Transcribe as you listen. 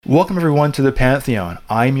Welcome everyone to the Pantheon.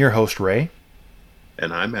 I'm your host Ray.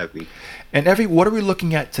 And I'm Evie. And Evie, what are we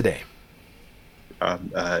looking at today?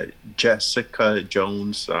 Jessica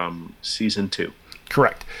Jones, season 2.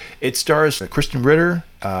 Correct. It stars Kristen Ritter.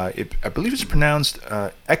 I believe it's pronounced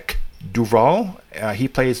Ek Duval. He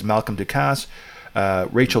plays Malcolm Ducasse.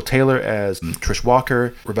 Rachel Taylor as Trish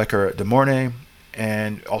Walker. Rebecca De Mornay.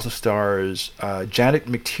 And also stars Janet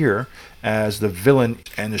McTeer as the villain.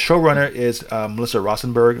 And the showrunner is Melissa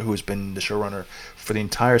Rosenberg, who has been the showrunner for the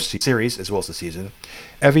entire series as well as the season.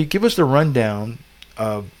 Evie, give us the rundown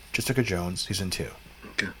of Jessica Jones season 2.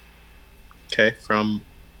 Okay,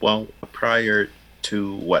 prior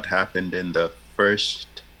to what happened in the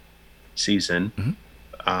first season,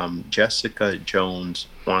 Jessica Jones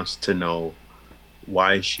wants to know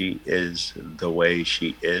why she is the way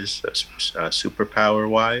she is, superpower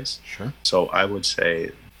wise. Sure. So I would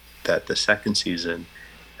say that the second season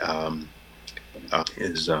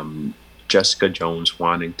is Jessica Jones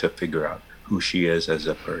wanting to figure out who she is as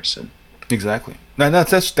a person. Exactly. Now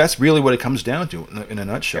that's really what it comes down to in a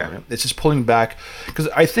nutshell. Yeah. Right? It's just pulling back, because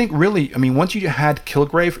I think really, I mean, once you had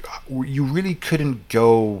Kilgrave, you really couldn't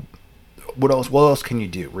go. What else can you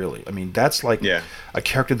do, really? I mean, that's like a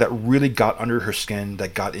character that really got under her skin,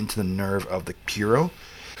 that got into the nerve of the hero.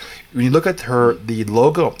 When you look at her, the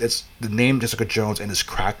logo, it's the name Jessica Jones, and it's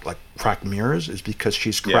cracked mirrors, is because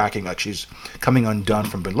she's cracking, like she's coming undone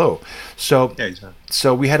from below. So, exactly.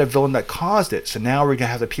 So we had a villain that caused it. So now we're gonna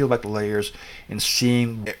have to peel back the layers and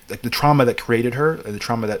seeing like the trauma that created her, and the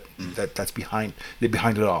trauma that's behind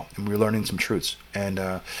it all. And we're learning some truths. And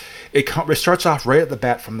it starts off right at the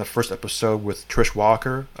bat from the first episode with Trish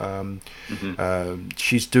Walker.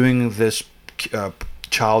 She's doing this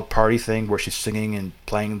child party thing where she's singing and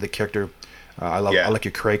playing the character I like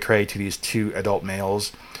your cray cray to these two adult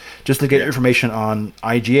males, just to get information on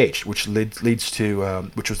IGH, which leads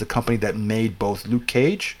to which was the company that made both Luke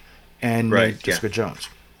Cage and made Jessica Jones.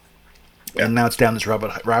 And now it's down this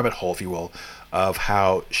rabbit hole, if you will, of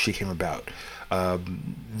how she came about.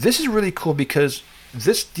 This is really cool because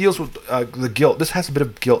this deals with the guilt. This has a bit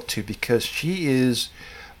of guilt too, because she is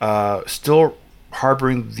still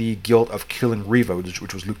harboring the guilt of killing Reva,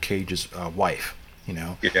 which was Luke Cage's wife, you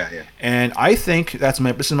know. Yeah. And I think this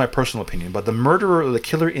is my personal opinion, but the murderer or the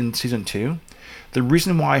killer in season 2, the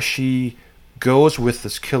reason why she goes with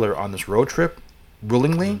this killer on this road trip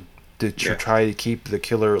willingly to try to keep the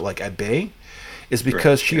killer like at bay is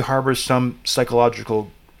because she harbors some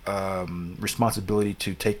psychological responsibility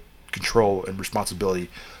to take control and responsibility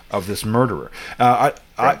of this murderer.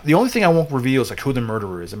 The only thing I won't reveal is like who the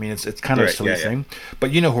murderer is. I mean, it's kind of a silly thing,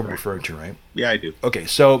 but you know who I'm referring to, right? Yeah, I do. Okay,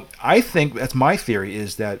 so I think that's my theory,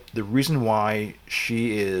 is that the reason why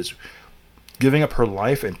she is giving up her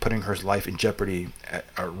life and putting her life in jeopardy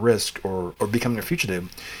at risk or becoming a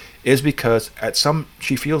fugitive is because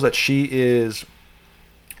she feels that she is,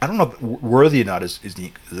 I don't know if worthy or not is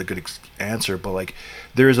a good answer, but like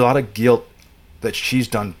there is a lot of guilt that she's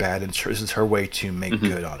done bad, and this is her way to make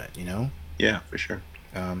good on it, you know? Yeah, for sure.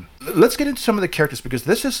 Let's get into some of the characters, because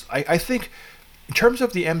this is, I think, in terms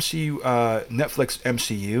of the MCU, Netflix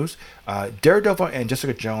MCUs, Daredevil and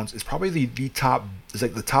Jessica Jones is probably the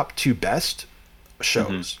top two best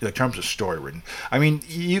shows in terms of story written. I mean,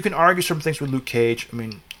 you can argue some things with Luke Cage. I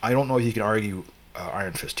mean, I don't know if you can argue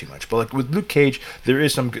Iron Fist too much, but like with Luke Cage, there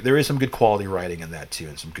is some good quality writing in that too,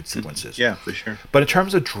 and some good sequences. Yeah, for sure. But in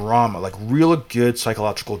terms of drama, like real good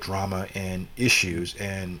psychological drama and issues,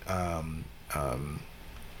 and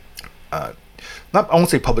not, I won't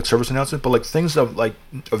say public service announcement, but like things of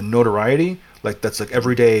notoriety, like that's like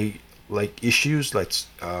everyday like issues, like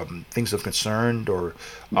things of concern or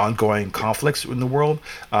ongoing conflicts in the world.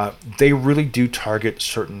 They really do target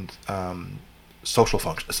certain social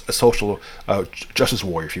functions, a social justice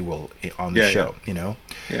warrior, if you will, on the show. You know.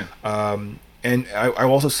 Yeah. And I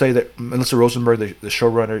will also say that Melissa Rosenberg, the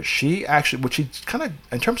showrunner, she kind of,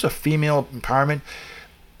 in terms of female empowerment,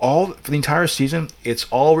 for the entire season, it's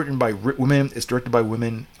all written by women. It's directed by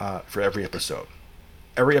women for every episode.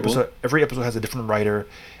 Every episode has a different writer.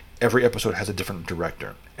 Every episode has a different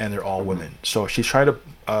director, and they're all women. So she's trying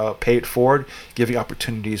to pay it forward, giving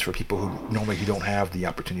opportunities for people who normally don't have the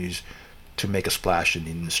opportunities to make a splash in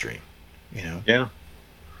the industry. You know? Yeah.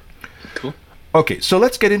 Cool. Okay, so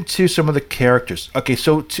let's get into some of the characters. Okay,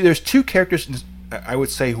 so there's two characters, I would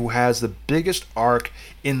say, who has the biggest arc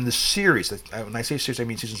in the series. When I say series, I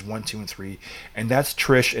mean seasons 1, 2, and 3, and that's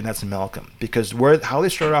Trish and that's Malcolm. Because how they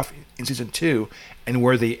start off in season 2 and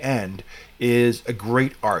where they end is a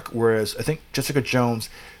great arc, whereas I think Jessica Jones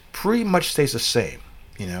pretty much stays the same,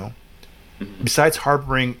 you know? Besides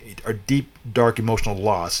harboring a deep, dark emotional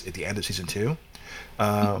loss at the end of season 2,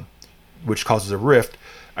 which causes a rift.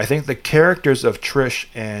 I think the characters of Trish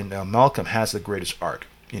and Malcolm has the greatest arc.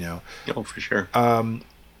 Oh, for sure.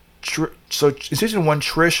 So in season 1,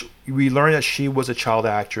 Trish, we learned that she was a child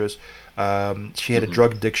actress. She had a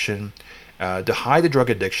drug addiction. To hide the drug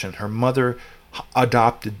addiction, her mother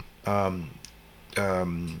adopted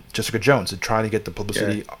Jessica Jones to try to get the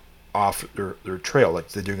publicity off their trail, like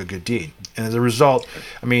they're doing a good deed. And as a result,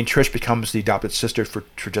 Trish becomes the adopted sister for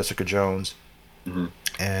Jessica Jones,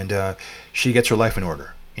 and she gets her life in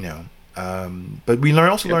order. But we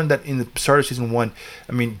learned that in the start of season 1,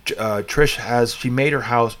 Trish made her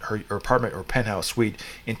house, her apartment or penthouse suite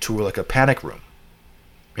into like a panic room.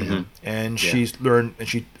 And she learned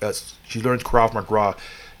Krav Maga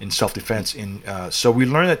in self-defense. So we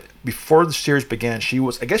learned that before the series began, she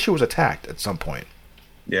was attacked at some point.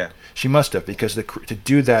 Yeah, she must have, because to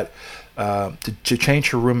do that, to change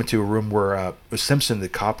her room into a room where Simpson, the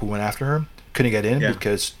cop who went after her, couldn't get in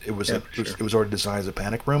because it was already designed as a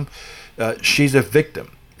panic room. She's a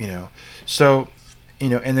victim, So,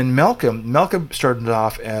 and then Malcolm started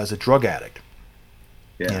off as a drug addict.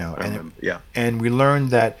 And we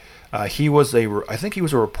learned that he was a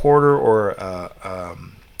reporter or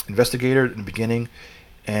investigator in the beginning,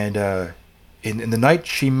 and in the night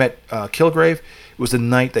she met Kilgrave, it was the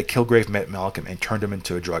night that Kilgrave met Malcolm and turned him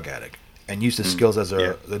into a drug addict, and used his skills as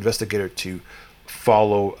an investigator to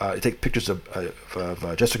take pictures of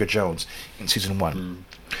Jessica Jones in season 1.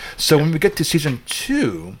 So when we get to season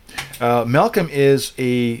 2, Malcolm is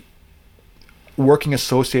a working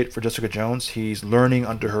associate for Jessica Jones. He's learning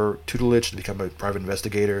under her tutelage to become a private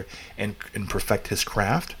investigator and perfect his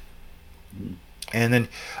craft. And then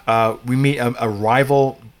we meet a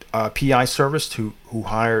rival PI service who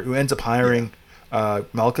ends up hiring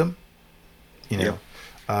Malcolm. And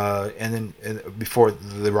then before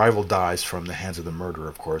the rival dies from the hands of the murderer,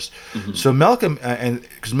 of course. So Malcolm and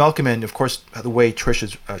of course the way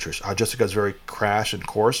Jessica is very crash and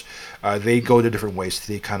coarse, they go to different ways.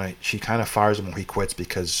 She kind of fires him when he quits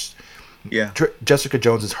because Jessica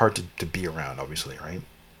Jones is hard to be around, obviously, right?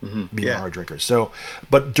 Being a hard drinker. So,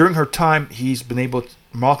 but during her time,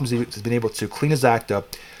 Malcolm's been able to clean his act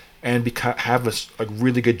up and have a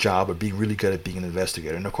really good job of being really good at being an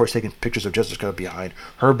investigator. And of course, taking pictures of Jessica behind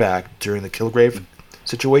her back during the Kilgrave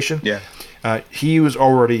situation. He was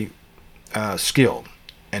already skilled,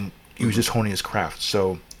 and he was just honing his craft.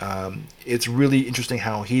 So it's really interesting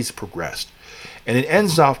how he's progressed. And it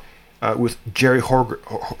ends off with Jerry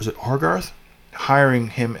Hogarth hiring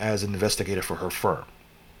him as an investigator for her firm.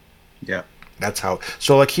 That's how.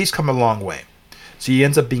 So he's come a long way. So he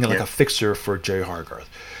ends up being like a fixer for Jerry Hogarth.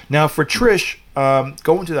 Now for Trish,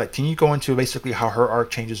 go into that. Can you go into basically how her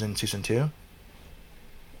arc changes in season 2?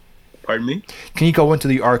 Pardon me? Can you go into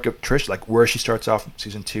the arc of Trish, like where she starts off in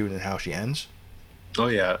season 2 and then how she ends? Oh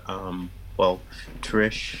yeah. Well,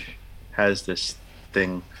 Trish has this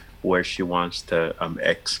thing where she wants to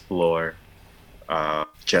explore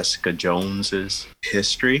Jessica Jones's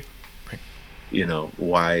history. Right.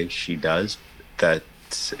 Why she does that.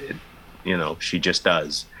 She just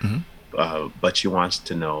does. But she wants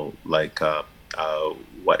to know,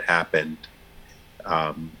 what happened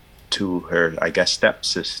to her, I guess,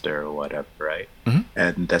 stepsister or whatever, right?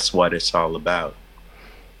 And that's what it's all about.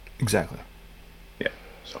 Exactly. Yeah.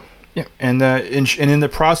 So. Yeah, and in the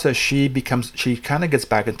process, she kind of gets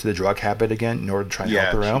back into the drug habit again in order to try and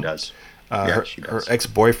help her out. Does. She does. Her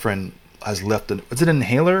ex-boyfriend has left. Was it an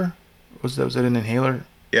inhaler? Was it an inhaler?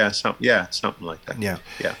 Yeah, something like that. Yeah.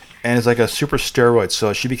 Yeah. And it's like a super steroid,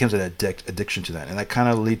 so she becomes an addiction to that, and that kind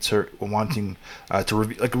of leads her wanting to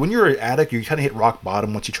like when you're an addict, you kind of hit rock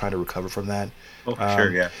bottom once you try to recover from that. Oh,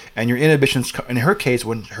 sure, yeah. And your inhibitions, in her case,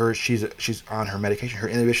 when she's on her medication, her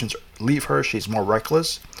inhibitions leave her. She's more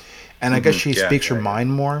reckless, and I guess she speaks her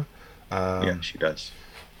mind more. She does.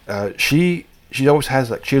 She always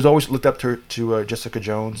has she's always looked up to Jessica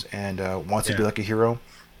Jones and wants to be like a hero.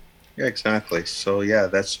 Yeah, exactly. So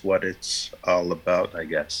that's what it's all about, I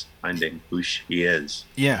guess, finding who she is.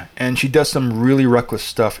 Yeah, and she does some really reckless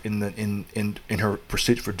stuff in her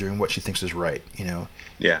pursuit for doing what she thinks is right,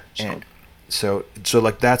 Yeah. And so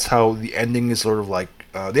that's how the ending is sort of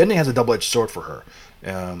the ending has a double-edged sword for her.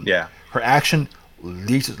 Her action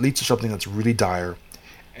leads to something that's really dire,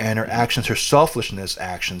 and her selfishness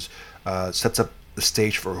actions sets up the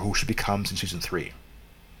stage for who she becomes in season 3.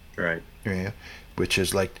 Right. Yeah, which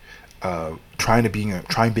is trying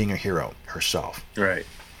being a hero herself. Right.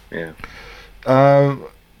 Yeah.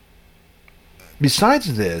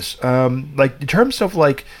 Besides this, in terms of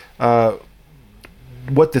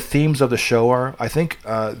what the themes of the show are. I think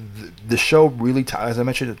the show really, as I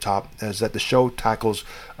mentioned at the top, is that the show tackles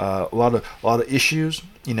a lot of issues.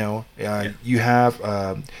 You know, you have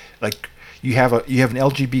you have an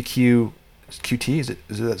LGBTQ QT.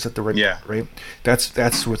 Is that the right? Yeah. Right.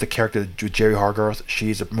 That's with the character with Jerry Hargarth.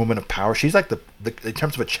 She's a woman of power. She's like the in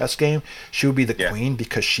terms of a chess game, she would be the queen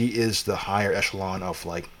because she is the higher echelon of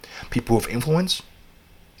like people of influence.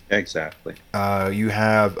 Exactly. You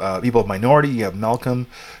have people of minority. You have Malcolm.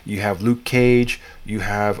 You have Luke Cage. You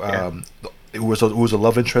have who was a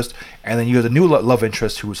love interest, and then you have the new love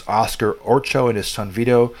interest who is Oscar Orcho and his son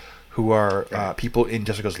Vito, who are people in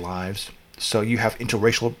Jessica's lives. So you have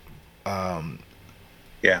interracial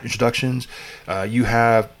introductions. You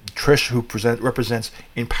have Trish, who represents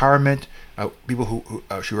empowerment. People who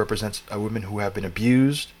she represents women who have been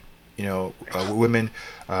abused. You know, women.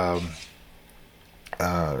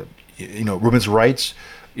 Women's rights,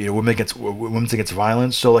 women against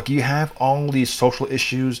violence. So like you have all these social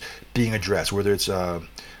issues being addressed, whether it's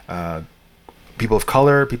people of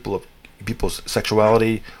color, people's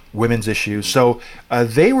sexuality, women's issues. So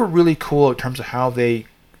they were really cool in terms of how they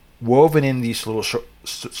woven in these little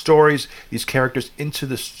stories, these characters into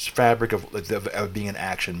the fabric of being an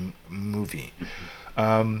action movie.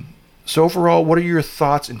 So overall, what are your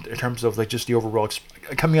thoughts in terms of like just the overall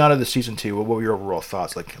coming out of the season 2? What were your overall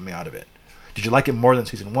thoughts like coming out of it? Did you like it more than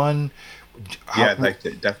season 1? I liked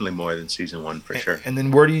it definitely more than season 1 for sure. And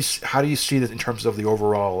then how do you see this in terms of the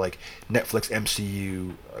overall like Netflix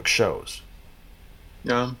MCU shows?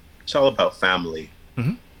 It's all about family.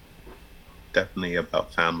 Mm-hmm. Definitely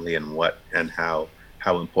about family and how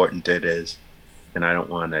important it is. And I don't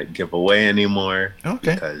want to give away anymore.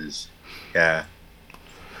 Okay. Because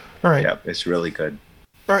all right. Yeah, it's really good.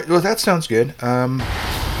 All right. Well, that sounds good.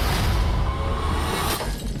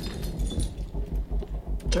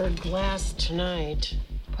 Third glass tonight.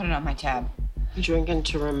 Put it on my tab. You drinking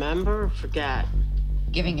to remember or forget?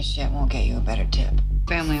 Giving a shit won't get you a better tip.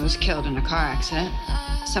 Family was killed in a car accident.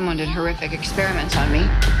 Someone did horrific experiments on me.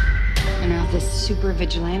 And now this super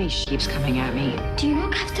vigilante keeps coming at me. Do you know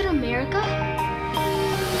Captain America?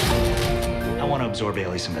 I want to absorb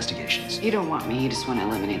Ailey's investigations. You don't want me, you just want to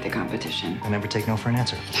eliminate the competition. I never take no for an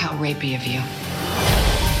answer. How rapey of you.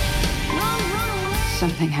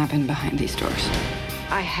 Something happened behind these doors.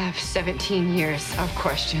 I have 17 years of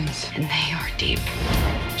questions, and they are deep.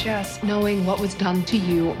 Just knowing what was done to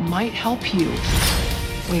you might help you.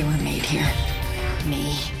 We were made here.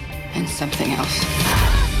 Me and something else.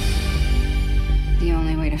 The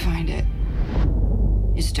only way to find it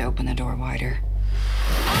is to open the door wider.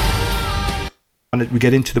 We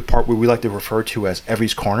get into the part where we like to refer to as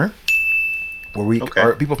Evie's Corner, where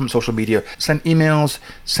our people from social media send emails,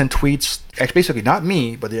 send tweets. Actually, basically, not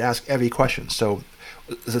me, but they ask Evie questions. So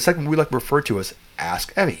the segment we like to refer to as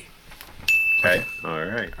Ask Evie. Okay. All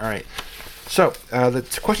right. So the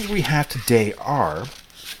questions we have today are: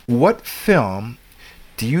 what film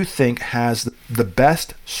do you think has the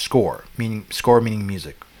best score? Meaning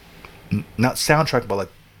music, not soundtrack, but like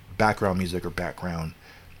background music or background.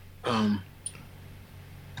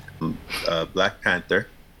 Black Panther.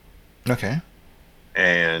 Okay.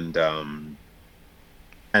 And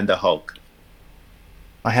the Hulk.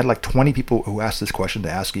 I had like 20 people who asked this question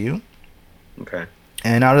to ask you. Okay.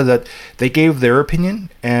 And out of that, they gave their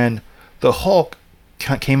opinion, and the Hulk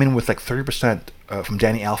came in with like 30% from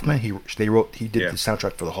Danny Elfman. He did the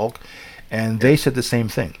soundtrack for the Hulk, and they said the same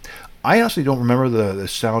thing. I honestly don't remember the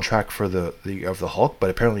soundtrack for the Hulk,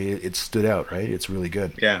 but apparently it stood out. Right? It's really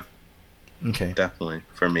good. Yeah. Okay. Definitely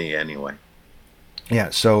for me, anyway. Yeah.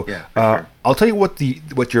 So sure. I'll tell you what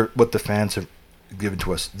the fans have given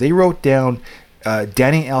to us. They wrote down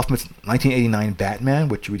Danny Elfman's 1989 Batman,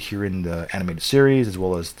 which you would hear in the animated series, as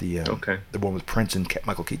well as the one with Prince and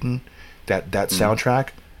Michael Keaton. That soundtrack,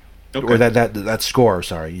 or that score.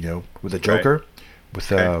 Sorry, with the Joker, with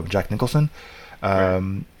Jack Nicholson.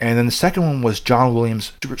 And then the second one was John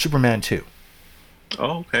Williams' Superman 2.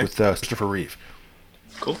 Oh, okay. With Christopher Reeve.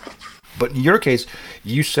 Cool. But in your case,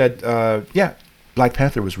 you said, Black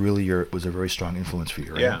Panther was a very strong influence for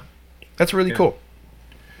you, right? Yeah. That's really cool.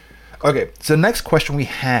 Okay, so the next question we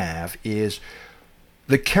have is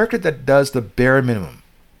the character that does the bare minimum.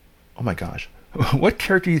 Oh my gosh. What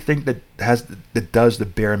character do you think that does the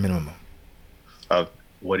bare minimum?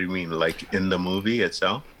 What do you mean, like in the movie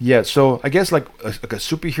itself? Yeah, so I guess like a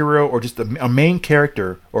superhero or just a main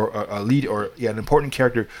character or a lead or an important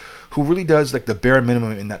character who really does like the bare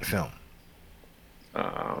minimum in that film.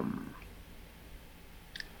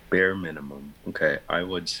 Bare minimum. Okay, I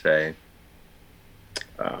would say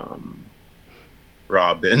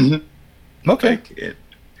Robin. Okay. Like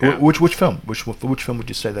Yeah. Which film? Which film would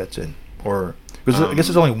you say that's in? Or because I guess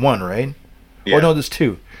there's only one, right? Yeah. Oh no, there's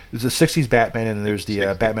two. There's the '60s Batman, and there's the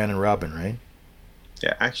 60s. Batman and Robin, right?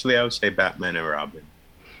 Yeah, actually, I would say Batman and Robin.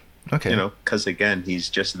 Okay. You know, because again, he's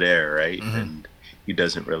just there, right? And he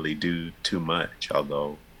doesn't really do too much.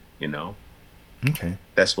 Although, you know, Okay.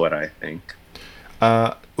 that's what I think.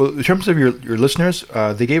 Well, in terms of your listeners,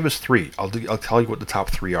 they gave us three. I'll tell you what the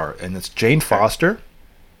top three are, and it's Jane Foster.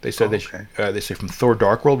 They said they say from Thor: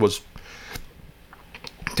 Dark World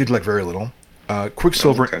did like very little.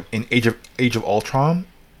 Quicksilver in Age of Ultron,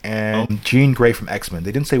 and Jean Grey from X-Men.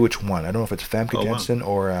 They didn't say which one. I don't know if it's Famke Janssen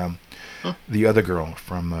or the other girl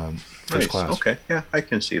from First Class. Okay, yeah, I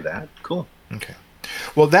can see that. Cool. Okay.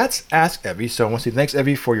 Well, that's Ask Evie. So I want to say thanks,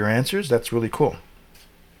 Evie, for your answers. That's really cool.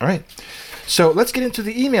 All right. So let's get into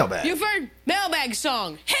the email bag. You've heard Mailbag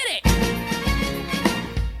Song. Hit it!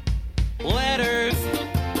 Letters.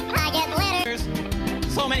 I get letters.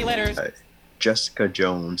 So many letters. Jessica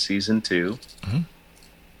Jones, season 2.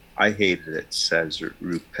 I hated it, says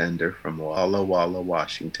Rupender from Walla Walla,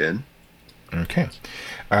 Washington. Okay.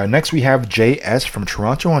 Next, we have J.S. from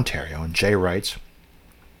Toronto, Ontario. And Jay writes,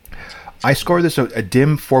 I scored this a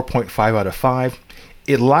dim 4.5 out of 5.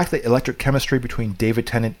 It lacked the electric chemistry between David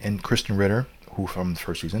Tennant and Kristen Ritter, who from the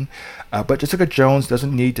first season. But Jessica Jones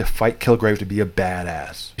doesn't need to fight Kilgrave to be a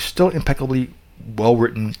badass. She's still impeccably well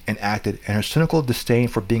written and acted, and her cynical disdain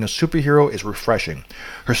for being a superhero is refreshing.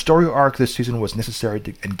 Her story arc this season was necessary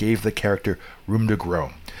and gave the character room to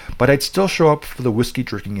grow. But I'd still show up for the whiskey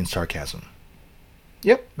drinking and sarcasm.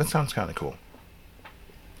 Yep, that sounds kind of cool.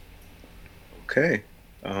 Okay.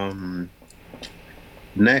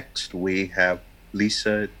 Next, we have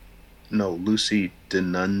Lucy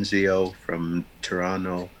D'Annunzio from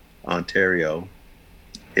Toronto, Ontario.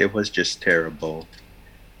 It was just terrible.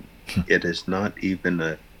 It is not even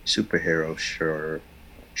a superhero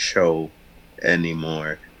show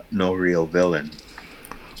anymore. No real villain.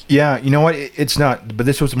 Yeah, you know what? It's not. But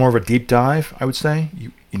this was more of a deep dive, I would say.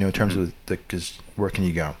 You know, in terms of because where can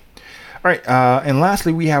you go? All right. And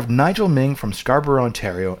lastly, we have Nigel Ming from Scarborough,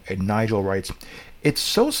 Ontario. And Nigel writes, "It's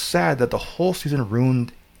so sad that the whole season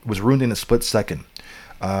was ruined in a split second."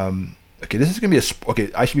 Okay, this is gonna be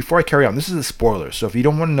before I carry on, this is a spoiler. So if you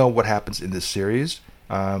don't want to know what happens in this series,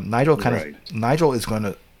 Nigel is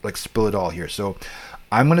gonna like spill it all here. So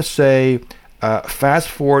I'm gonna say fast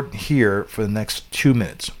forward here for the next 2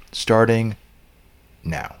 minutes, starting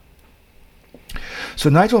now. So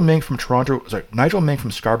Nigel Ming from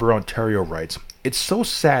Scarborough, Ontario writes, "It's so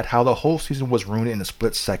sad how the whole season was ruined in a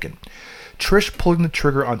split second. Trish pulling the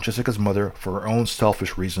trigger on Jessica's mother for her own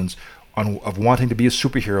selfish reasons of wanting to be a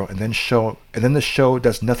superhero, and then the show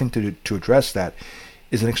does nothing to address that,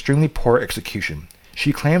 is an extremely poor execution.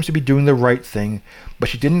 She claims to be doing the right thing, but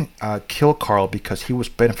she didn't kill Carl because he was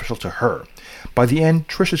beneficial to her. By the end,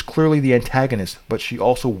 Trish is clearly the antagonist, but she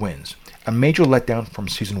also wins. A major letdown from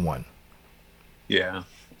season 1. Yeah.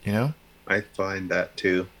 You know? I find that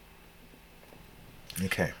too.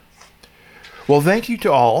 Okay. Well, thank you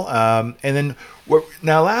to all. And then what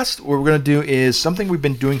we're going to do is something we've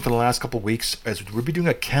been doing for the last couple of weeks, as we'll be doing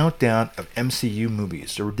a countdown of MCU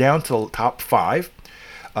movies. So we're down to the top 5.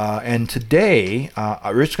 And today,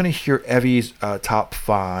 we're just going to hear Evie's top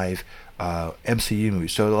 5 MCU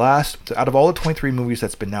movies. So out of all the 23 movies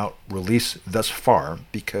that's been now released thus far,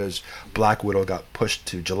 because Black Widow got pushed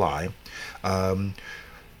to July, from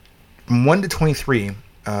 1 to 23,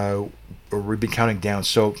 we've been counting down.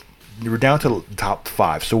 So we're down to the top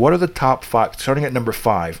 5. So what are the top 5? Starting at number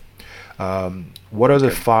 5, what are the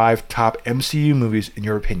 5 top MCU movies in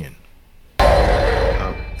your opinion?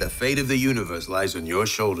 The fate of the universe lies on your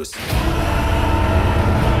shoulders.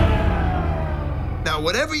 Now,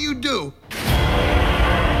 whatever you do,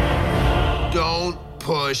 don't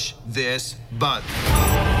push this button.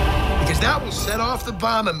 Because that will set off the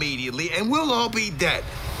bomb immediately, and we'll all be dead.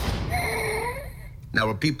 Now,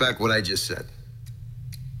 repeat back what I just said.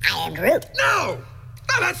 I am Groot. No!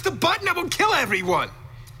 No, that's the button that will kill everyone.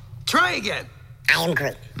 Try again. I am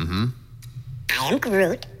Groot. Mm-hmm. I am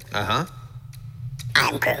Groot. Uh-huh. I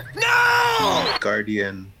am Groot. No!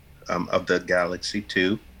 Guardian of the Galaxy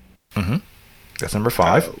 2. Mm-hmm. That's number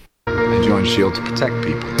 5. I joined S.H.I.E.L.D. to protect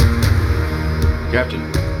people.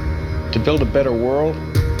 Captain, to build a better world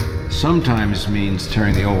sometimes means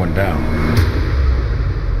tearing the old one down.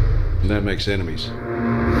 And that makes enemies.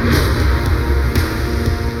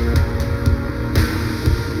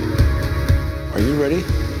 Are you ready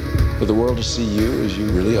for the world to see you as you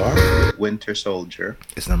really are? Winter Soldier.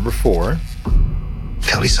 It's number 4.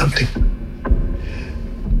 Tell me something.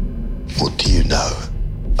 What do you know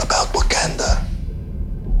about Wakanda?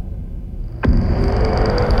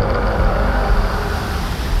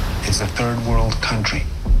 third world country.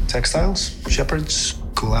 Textiles, shepherds,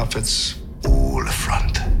 cool outfits. All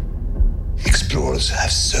front. Explorers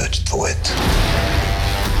have searched for it.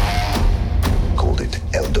 Called it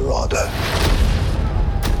El Dorado.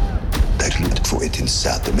 They looked for it in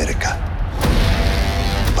South America.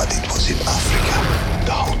 But it was in Africa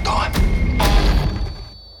the whole time.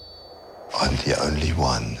 I'm the only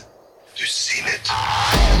one who's seen it.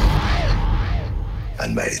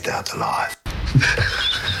 And made it out alive.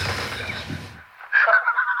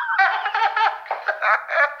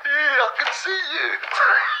 I can see you.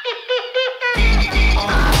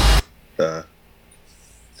 The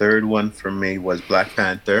third one for me was Black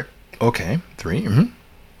Panther. Okay, 3. Mm-hmm.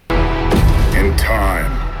 In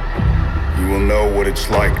time, you will know what it's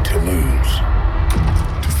like to lose.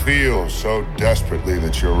 To feel so desperately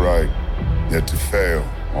that you're right, yet to fail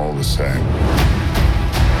all the same.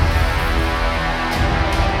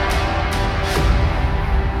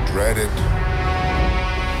 Dread it.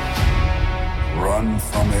 Run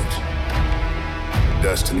from it.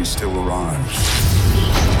 Destiny still arrives.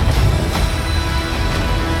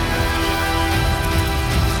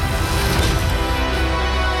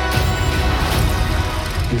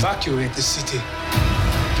 Evacuate the city.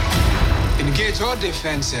 Engage all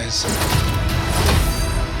defenses.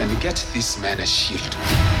 And get this man a shield.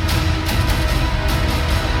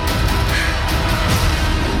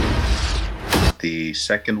 The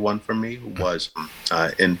second one for me was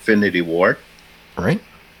Infinity War. Right.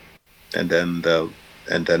 And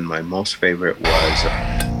then my most favorite was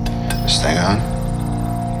Stay on.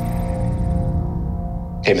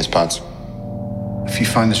 Hey, Miss Potts. If you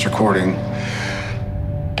find this recording,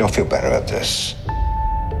 don't feel bad about this.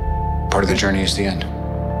 Part of the journey is the end.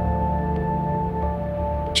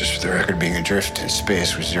 Just for the record, being adrift in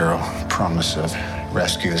space with zero promise of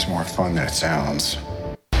rescue is more fun than it sounds.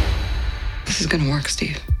 This is gonna work,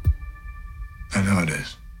 Steve. I know it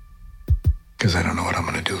is. Because I don't know what I'm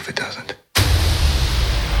going to do if it doesn't.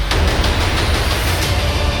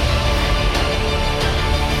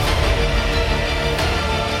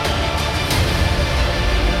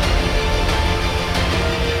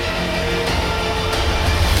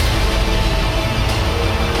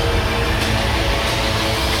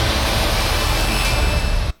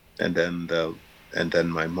 And then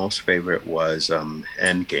my most favorite was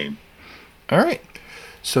Endgame. All right.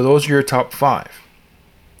 So those are your top 5.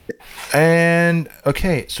 And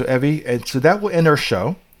okay, so Evie, and so that will end our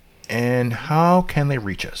show. And how can they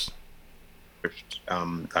reach us?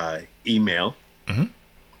 Email. Mm-hmm.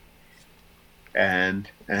 And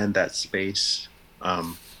that space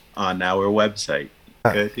on our website.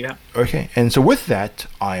 Good, yeah. Okay, and so with that,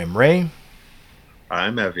 I am Ray.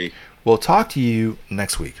 I'm Evie. We'll talk to you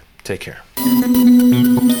next week. Take care.